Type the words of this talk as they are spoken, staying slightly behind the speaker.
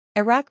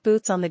Iraq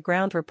Boots on the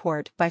Ground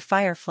Report by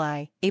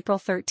Firefly, April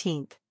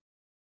 13.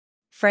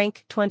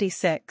 Frank,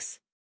 26.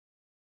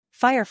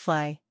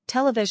 Firefly,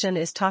 television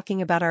is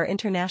talking about our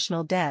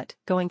international debt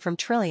going from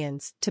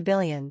trillions to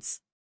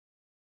billions.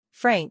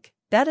 Frank,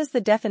 that is the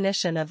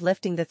definition of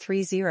lifting the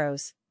 3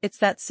 zeros, it's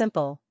that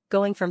simple,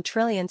 going from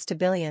trillions to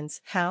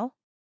billions. How?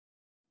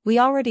 We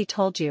already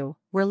told you,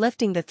 we're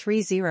lifting the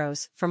 3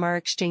 zeros from our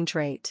exchange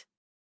rate.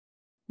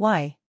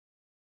 Why?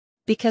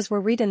 Because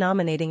we're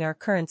redenominating our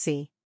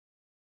currency.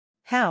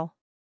 How?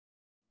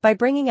 By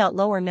bringing out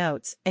lower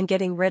notes and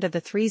getting rid of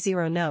the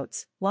 3-0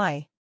 notes.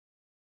 Why?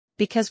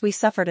 Because we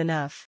suffered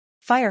enough.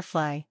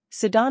 Firefly,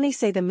 Sudani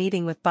say the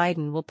meeting with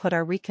Biden will put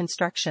our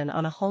reconstruction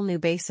on a whole new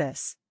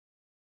basis.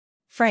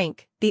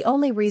 Frank, the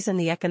only reason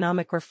the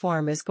economic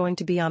reform is going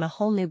to be on a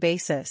whole new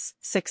basis,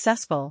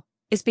 successful,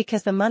 is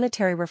because the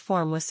monetary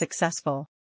reform was successful.